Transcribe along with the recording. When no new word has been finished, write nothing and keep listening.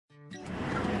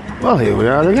Well, here we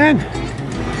are again,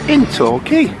 in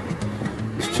Torquay.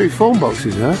 There's two phone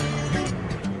boxes there.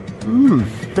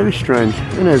 Very strange.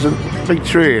 And there's a big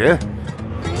tree here.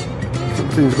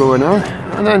 Something's going on.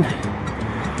 And then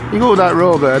you go that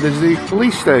road there, there's the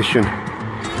police station.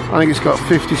 I think it's got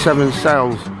 57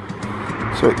 cells,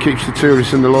 so it keeps the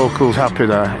tourists and the locals happy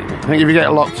there. I think if you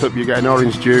get locked up, you get an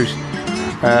orange juice,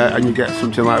 and you get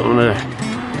something like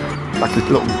like a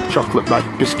little chocolate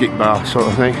biscuit bar sort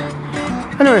of thing.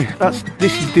 Anyway,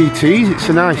 this is DT's. It's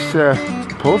a nice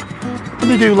pub,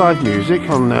 and they do live music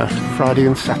on Friday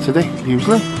and Saturday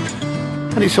usually,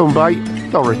 and it's owned by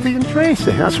Dorothy and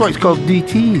Tracy. That's why it's called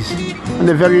DT's, and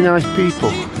they're very nice people,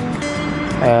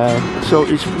 so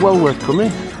it's well worth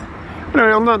coming.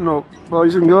 Anyway, on that note,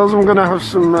 boys and girls, I'm going to have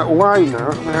some wine now.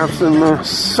 I'm going to have some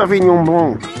Sauvignon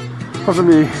Blanc,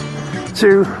 possibly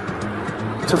 2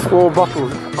 to 4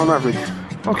 bottles on average.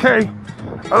 Okay,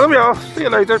 I love you all. See you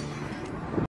later.